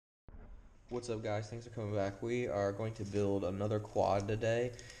What's up, guys? Thanks for coming back. We are going to build another quad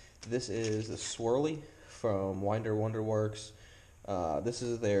today. This is the Swirlie from Winder Wonderworks. This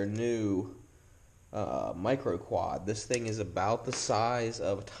is their new micro quad. This thing is about the size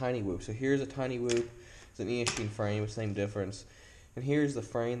of a tiny whoop. So here's a tiny whoop. It's an ESG frame, same difference. And here's the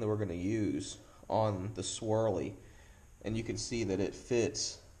frame that we're going to use on the Swirlie. And you can see that it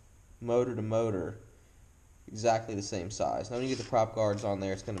fits motor to motor exactly the same size. Now when you get the prop guards on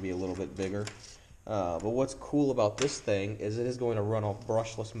there, it's going to be a little bit bigger. But what's cool about this thing is it is going to run off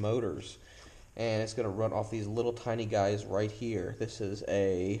brushless motors. And it's going to run off these little tiny guys right here. This is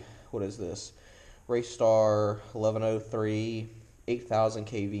a, what is this? Racestar 1103 8000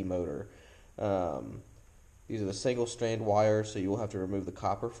 kV motor. These are the single strand wires, so you will have to remove the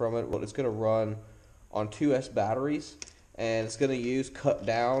copper from it. Well, it's going to run on 2S batteries, and it's going to use cut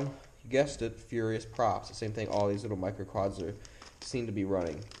down, you guessed it, Furious Props. The same thing all these little micro quads seem to be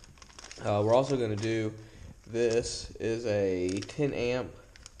running. We're also going to do, this is a 10 amp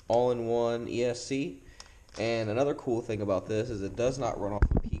all-in-one ESC, and another cool thing about this is it does not run off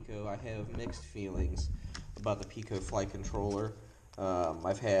the Pico. I have mixed feelings about the Pico flight controller.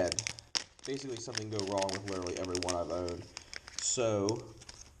 I've had basically something go wrong with literally every one I've owned. So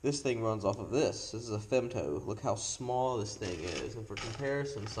this thing runs off of this. This is a Femto. Look how small this thing is. And for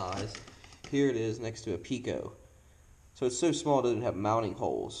comparison size, here it is next to a Pico. So it's so small it doesn't have mounting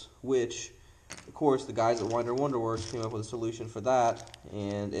holes, which, of course, the guys at Winder Wonderworks came up with a solution for that,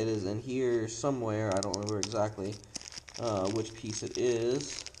 and it is in here somewhere. I don't remember exactly which piece it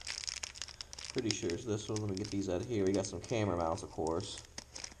is. Pretty sure it's this one. Let me get these out of here. We got some camera mounts, of course.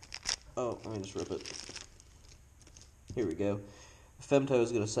 Oh, let me just rip it. Here we go. The Femto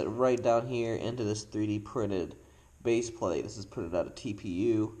is going to set right down here into this 3D printed base plate. This is printed out of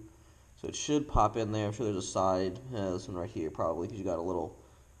TPU, so it should pop in there. I'm sure there's a side. This one right here probably, because you got a little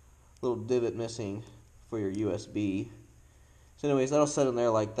divot missing for your USB. So anyways, that'll set in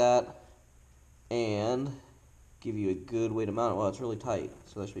there like that and give you a good way to mount it. Well, it's really tight,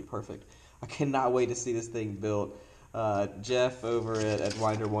 so that should be perfect. I cannot wait to see this thing built. Jeff over at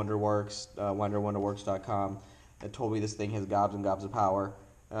Winder Wonderworks, winderwonderworks.com, told me this thing has gobs and gobs of power.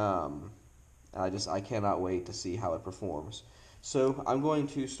 I cannot wait to see how it performs. So I'm going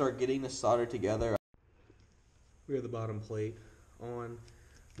to start getting this soldered together. We have the bottom plate on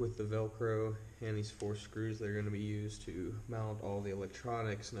with the Velcro and these 4 screws that are going to be used to mount all the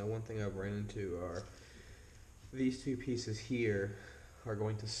electronics. Now, one thing I've ran into are these 2 pieces here are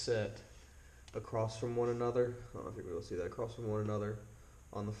going to set across from one another. I don't know if you're able to see that, across from one another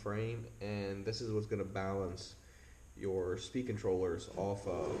on the frame, and this is what's going to balance your speed controllers off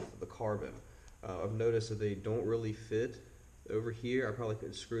of the carbon. I've noticed that they don't really fit over here. I probably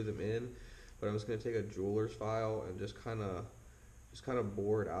could screw them in, but I'm just going to take a jeweler's file and just kind of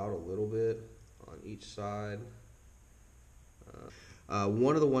bore it out a little bit on each side.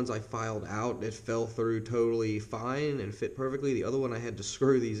 One of the ones I filed out, it fell through totally fine and fit perfectly. The other one I had to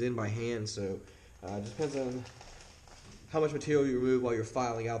screw these in by hand, so it depends on how much material you remove while you're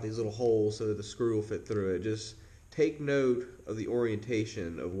filing out these little holes so that the screw will fit through it. Just take note of the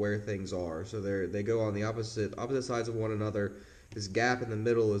orientation of where things are. So they go on the opposite sides of one another. This gap in the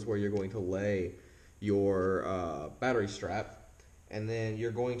middle is where you're going to lay your battery strap. And then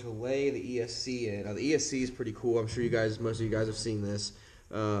you're going to lay the ESC in. Now the ESC is pretty cool. I'm sure most of you guys have seen this.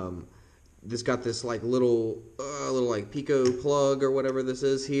 This got this like little like Pico plug or whatever this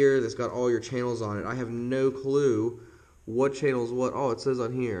is here. That's got all your channels on it. I have no clue what channels what. Oh, it says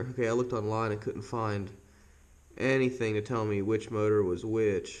on here. Okay, I looked online and couldn't find anything to tell me which motor was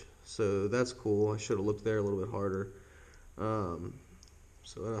which. So that's cool. I should have looked there a little bit harder. So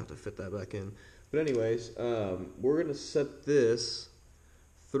I don't have to fit that back in. But anyways, we're going to set this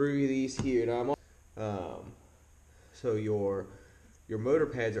through these here. Now so your motor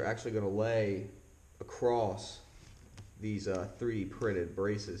pads are actually going to lay across these 3D printed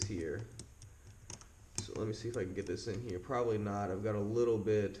braces here. So let me see if I can get this in here. Probably not. I've got a little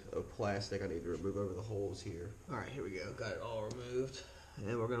bit of plastic I need to remove over the holes here. Alright, here we go. Got it all removed.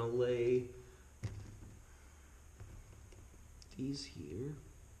 And we're going to lay these here.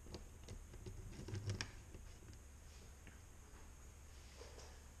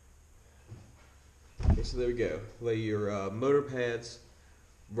 Okay, so there we go. Lay your motor pads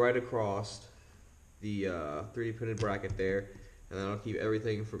right across the 3D printed bracket there, and that'll keep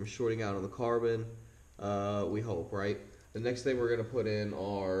everything from shorting out on the carbon, we hope, right? The next thing we're going to put in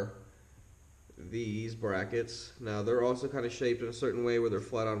are these brackets. Now they're also kind of shaped in a certain way where they're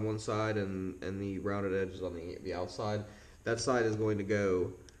flat on one side and the rounded edges on the outside. That side is going to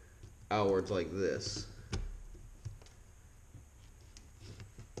go outwards like this.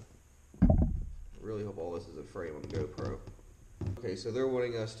 really hope all this is a frame on the GoPro. Okay, so they're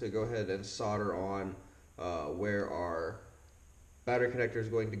wanting us to go ahead and solder on where our battery connector is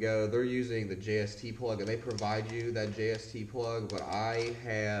going to go. They're using the JST plug, and they provide you that JST plug, but I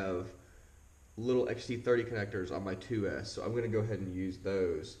have little XT30 connectors on my 2S, so I'm going to go ahead and use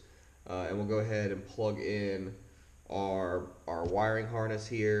those. And we'll go ahead and plug in our wiring harness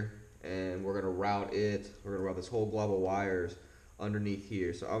here, and we're going to route it. We're going to route this whole glob of wires underneath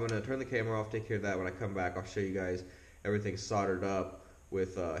here. So I'm going to turn the camera off, take care of that. When I come back, I'll show you guys everything soldered up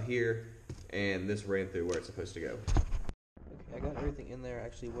with here, and this ran through where it's supposed to go. Okay, I got everything in there. I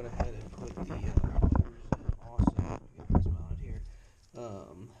actually went ahead and put the motors in also. Get this mounted here.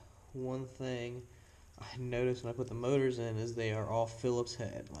 One thing I noticed when I put the motors in is they are all Phillips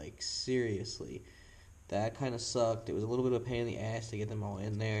head. Like, seriously. That kind of sucked. It was a little bit of a pain in the ass to get them all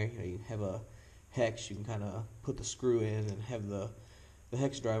in there. You know, you have a hex, you can kind of put the screw in and have the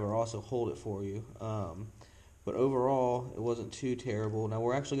hex driver also hold it for you. But overall, it wasn't too terrible. Now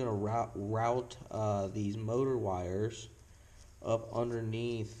we're actually going to route these motor wires up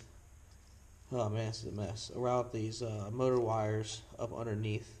underneath. Oh man, this is a mess. Route these motor wires up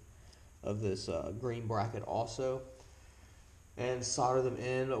underneath of this green bracket also, and solder them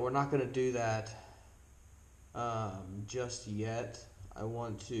in. But we're not going to do that just yet. I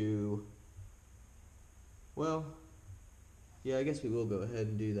want to. Well, yeah, I guess we will go ahead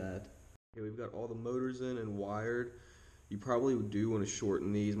and do that. Okay, we've got all the motors in and wired. You probably do want to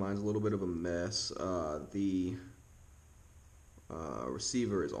shorten these. Mine's a little bit of a mess. The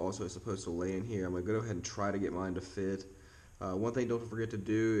receiver is also supposed to lay in here. I'm going to go ahead and try to get mine to fit. One thing don't forget to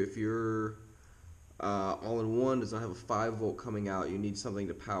do, if your all-in-one does not have a 5-volt coming out, you need something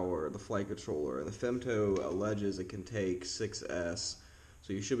to power the flight controller. And the Femto alleges it can take 6S,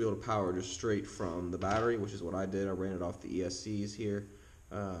 so you should be able to power just straight from the battery, which is what I did. I ran it off the ESCs here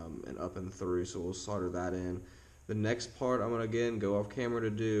and up and through, so we'll solder that in. The next part I'm going to, again, go off camera to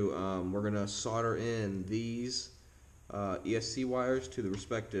do, we're going to solder in these ESC wires to the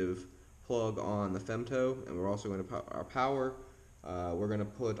respective plug on the Femto, and we're also going to our power. We're going to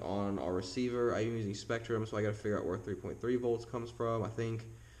put on our receiver. I'm using Spectrum, so I got to figure out where 3.3 volts comes from. I think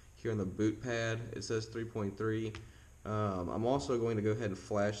here on the boot pad it says 3.3. I'm also going to go ahead and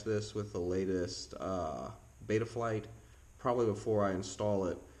flash this with the latest Betaflight, probably before I install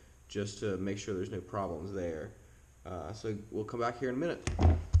it, just to make sure there's no problems there. So we'll come back here in a minute.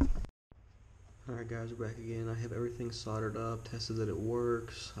 Alright guys, we're back again. I have everything soldered up, tested that it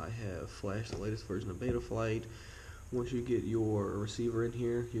works. I have flashed the latest version of Betaflight. Once you get your receiver in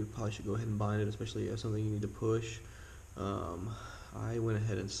here, you probably should go ahead and bind it, especially if you have something you need to push. I went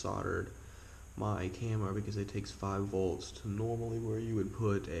ahead and soldered my camera because it takes 5 volts to normally where you would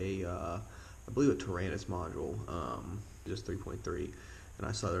put a, I believe a Tyrannus module, just 3.3. And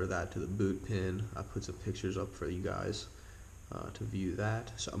I soldered that to the boot pin. I put some pictures up for you guys to view that.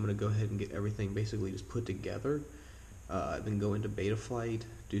 So I'm going to go ahead and get everything basically just put together, then go into Betaflight,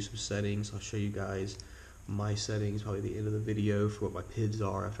 do some settings. I'll show you guys my settings probably at the end of the video for what my PIDs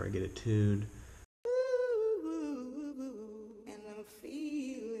are after I get it tuned. And I'm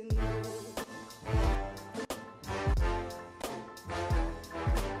feeling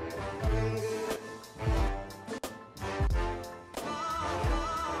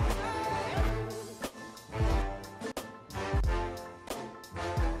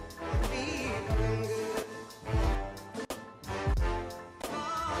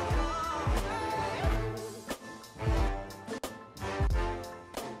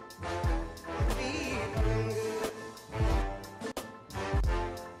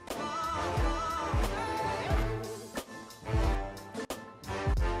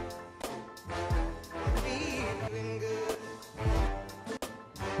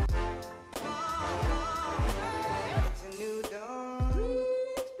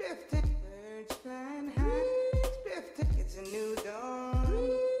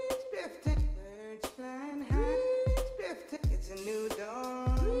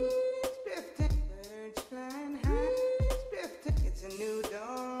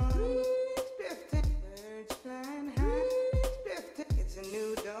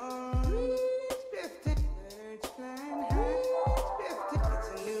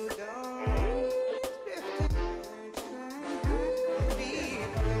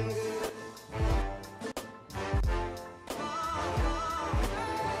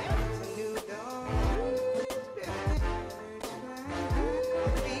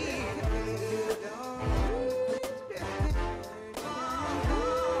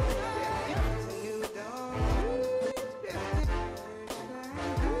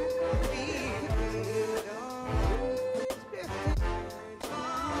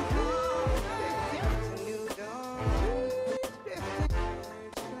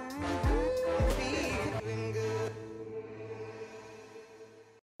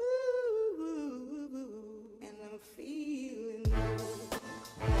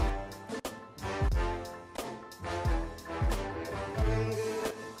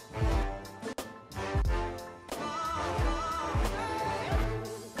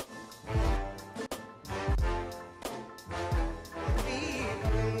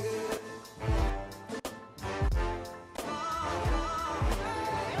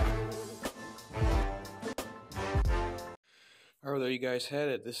there you guys had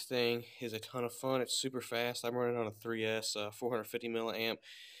it. This thing is a ton of fun. It's super fast. I'm running on a 3S 450 milliamp.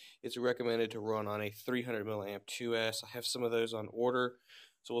 It's recommended to run on a 300 milliamp 2S. I have some of those on order,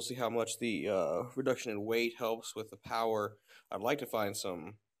 so we'll see how much the reduction in weight helps with the power. I'd like to find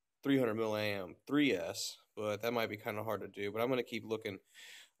some 300 milliamp 3S, but that might be kind of hard to do. But I'm going to keep looking.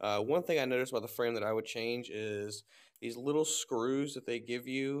 One thing I noticed about the frame that I would change is these little screws that they give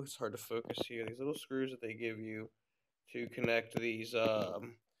you. It's hard to focus here. These little screws that they give you to connect these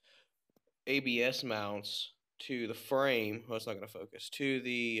ABS mounts to the frame. Well, it's not going to focus. To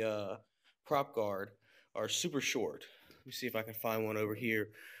the prop guard are super short. Let me see if I can find one over here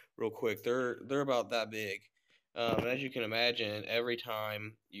real quick. They're about that big. And as you can imagine, every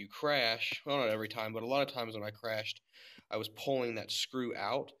time you crash, well, not every time, but a lot of times when I crashed, I was pulling that screw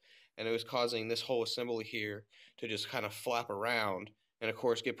out, and it was causing this whole assembly here to just kind of flap around, and of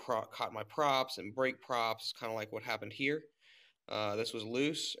course get caught my props and break props, kind of like what happened here. This was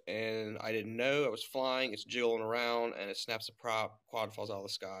loose, and I didn't know. I was flying, it's jiggling around, and it snaps the prop, quad falls out of the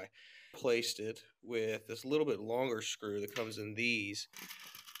sky. Placed it with this little bit longer screw that comes in these.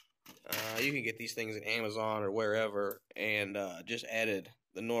 You can get these things at Amazon or wherever, and just added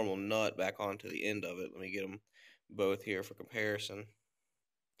the normal nut back onto the end of it. Let me get them both here for comparison.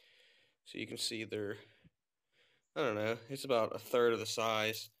 So you can see they're, I don't know, it's about a third of the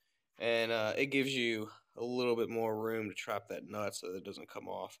size, and it gives you a little bit more room to trap that nut so that it doesn't come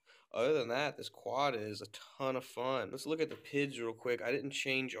off. Other than that, this quad is a ton of fun. Let's look at the PIDs real quick. I didn't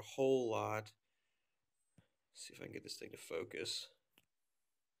change a whole lot. Let's see if I can get this thing to focus.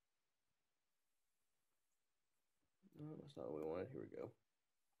 No, that's not what we wanted. Here we go.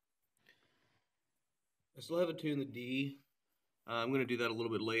 I still haven't tuned the D. I'm going to do that a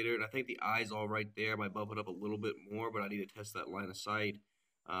little bit later, and I think the eye's all right there. I might bump it up a little bit more, but I need to test that line of sight.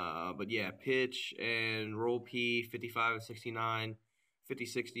 But yeah, pitch and roll P, 55 and 69,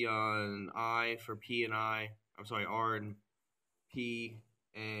 50-60 on I for P and I. I'm sorry, R and P,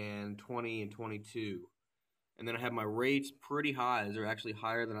 and 20 and 22. And then I have my rates pretty high. They're actually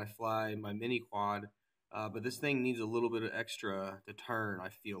higher than I fly my mini quad. But this thing needs a little bit of extra to turn, I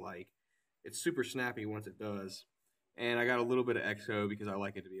feel like. It's super snappy once it does. And I got a little bit of exo because I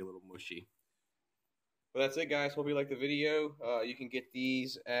like it to be a little mushy. But that's it, guys. Hope you liked the video. You can get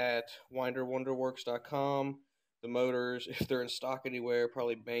these at winderwonderworks.com. The motors, if they're in stock anywhere,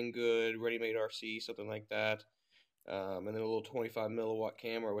 probably Banggood, Ready Made RC, something like that. And then a little 25 milliwatt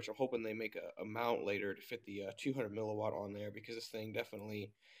camera, which I'm hoping they make a mount later to fit the 200 milliwatt on there, because this thing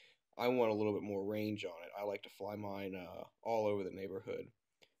definitely, I want a little bit more range on it. I like to fly mine all over the neighborhood.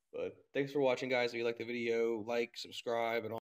 But thanks for watching, guys. If you like the video, like, subscribe, and all.